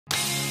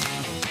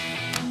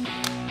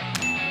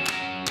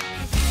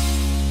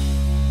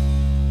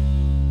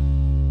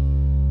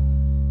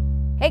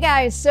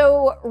Guys,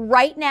 so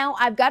right now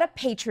I've got a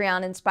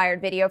Patreon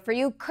inspired video for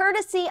you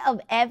courtesy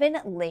of Evan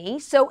Lee.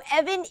 So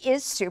Evan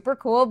is super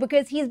cool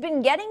because he's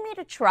been getting me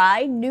to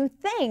try new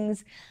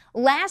things.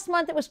 Last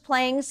month it was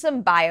playing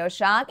some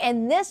BioShock,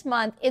 and this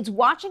month it's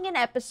watching an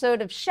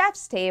episode of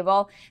Chef's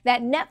Table,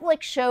 that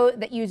Netflix show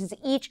that uses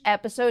each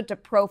episode to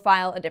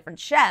profile a different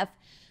chef.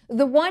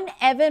 The one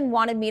Evan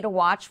wanted me to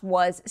watch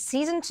was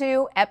Season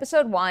 2,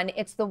 Episode 1.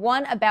 It's the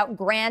one about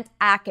Grant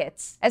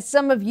Achatz. As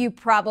some of you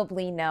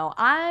probably know,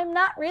 I'm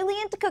not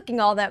really into cooking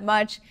all that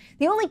much.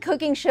 The only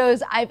cooking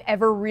shows I've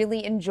ever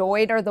really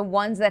enjoyed are the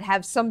ones that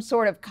have some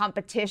sort of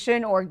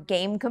competition or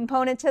game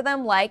component to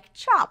them, like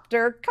Chopped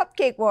or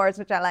Cupcake Wars,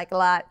 which I like a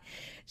lot.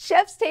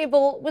 Chef's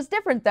Table was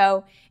different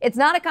though. It's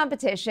not a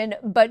competition,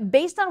 but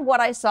based on what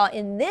I saw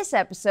in this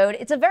episode,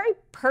 it's a very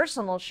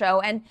personal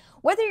show, and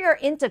whether you're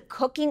into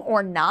cooking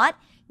or not,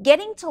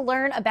 getting to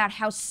learn about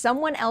how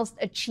someone else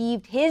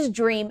achieved his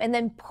dream and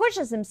then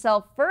pushes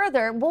himself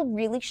further will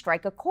really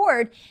strike a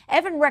chord.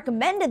 Evan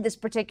recommended this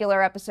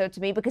particular episode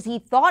to me because he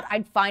thought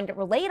I'd find it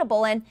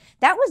relatable, and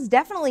that was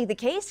definitely the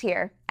case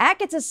here.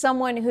 Achatz is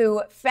someone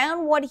who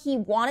found what he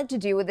wanted to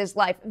do with his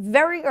life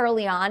very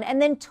early on and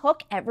then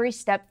took every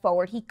step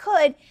forward he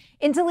could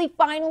until he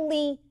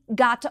finally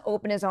got to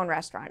open his own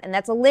restaurant, and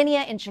that's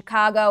Alinea in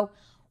Chicago.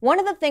 One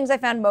of the things I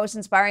found most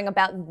inspiring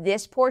about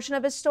this portion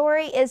of his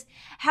story is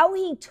how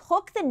he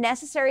took the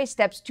necessary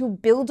steps to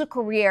build a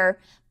career,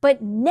 but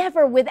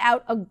never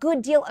without a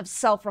good deal of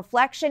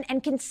self-reflection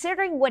and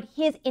considering what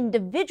his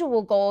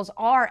individual goals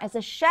are as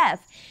a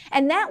chef.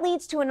 And that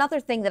leads to another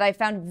thing that I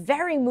found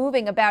very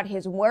moving about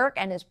his work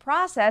and his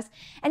process,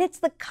 and it's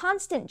the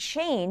constant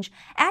change.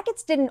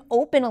 Achatz didn't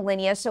open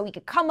Alinea so he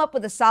could come up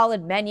with a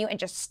solid menu and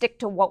just stick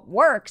to what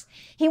works.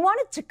 He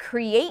wanted to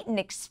create an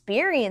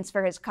experience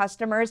for his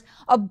customers,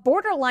 a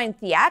borderline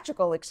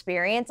theatrical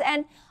experience,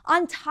 and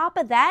on top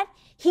of that,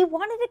 he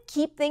wanted to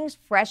keep things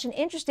fresh and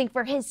interesting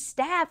for his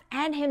staff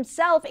and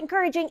himself,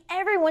 encouraging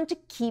everyone to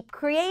keep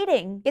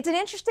creating. It's an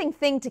interesting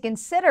thing to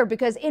consider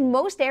because in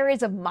most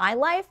areas of my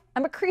life,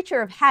 I'm a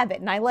creature of habit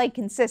and I like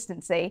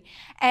consistency.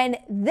 And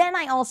then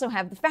I also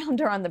have The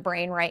Founder on the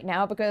brain right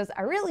now because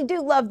I really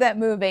do love that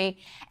movie.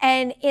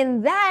 And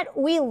in that,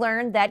 we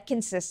learned that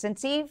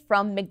consistency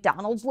from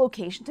McDonald's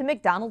location to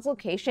McDonald's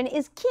location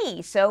is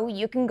key. So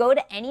you can go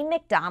to any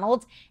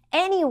McDonald's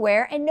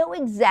anywhere and know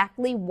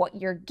exactly what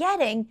you're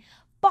getting.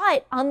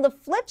 But on the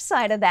flip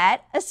side of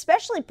that,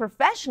 especially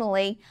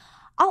professionally,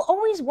 I'll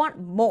always want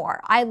more.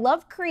 I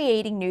love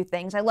creating new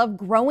things. I love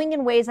growing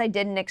in ways I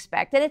didn't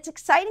expect. And it's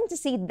exciting to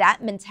see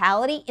that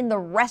mentality in the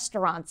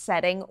restaurant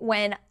setting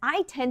when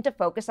I tend to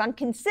focus on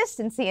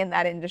consistency in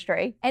that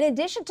industry. In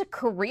addition to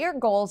career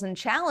goals and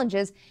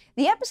challenges,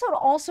 the episode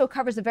also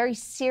covers a very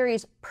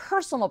serious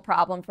personal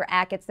problem for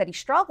Achatz that he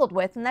struggled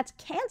with, and that's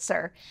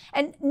cancer.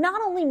 And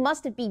not only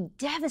must it be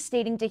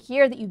devastating to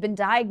hear that you've been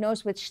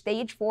diagnosed with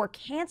stage 4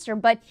 cancer,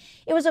 but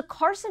it was a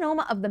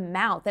carcinoma of the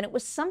mouth, and it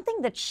was something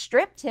that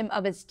stripped him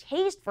of his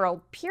taste for a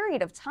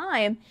period of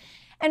time.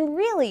 And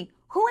really,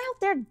 who out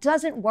there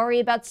doesn't worry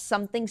about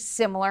something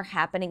similar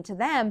happening to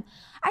them?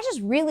 I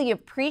just really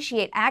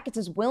appreciate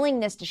Achatz's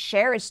willingness to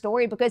share his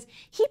story because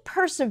he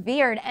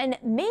persevered, and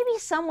maybe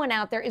someone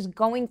out there is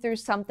going through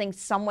something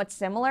somewhat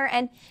similar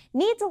and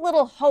needs a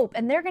little hope,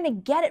 and they're gonna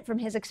get it from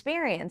his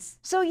experience.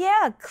 So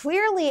yeah,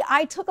 clearly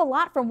I took a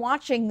lot from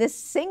watching this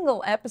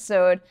single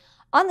episode.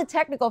 On the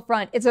technical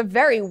front, it's a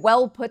very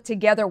well put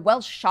together,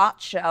 well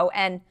shot show,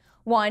 and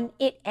one,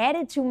 it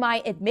added to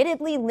my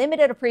admittedly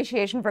limited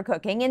appreciation for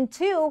cooking, and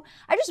two,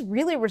 I just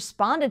really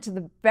responded to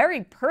the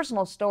very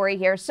personal story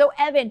here. So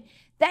Evan,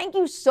 thank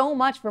you so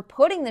much for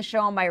putting the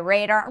show on my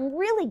radar. I'm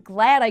really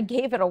glad I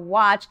gave it a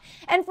watch.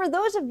 And for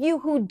those of you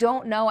who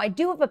don't know, I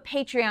do have a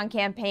Patreon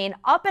campaign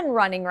up and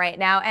running right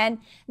now, and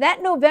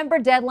that November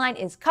deadline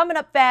is coming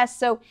up fast.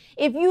 So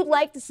if you'd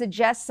like to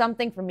suggest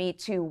something for me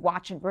to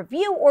watch and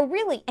review, or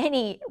really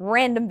any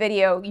random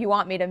video you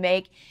want me to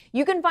make,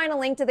 you can find a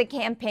link to the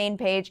campaign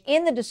page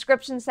in the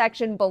description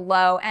section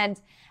below. And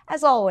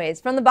as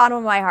always, from the bottom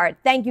of my heart,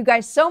 thank you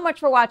guys so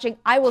much for watching.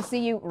 I will see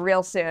you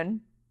real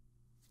soon.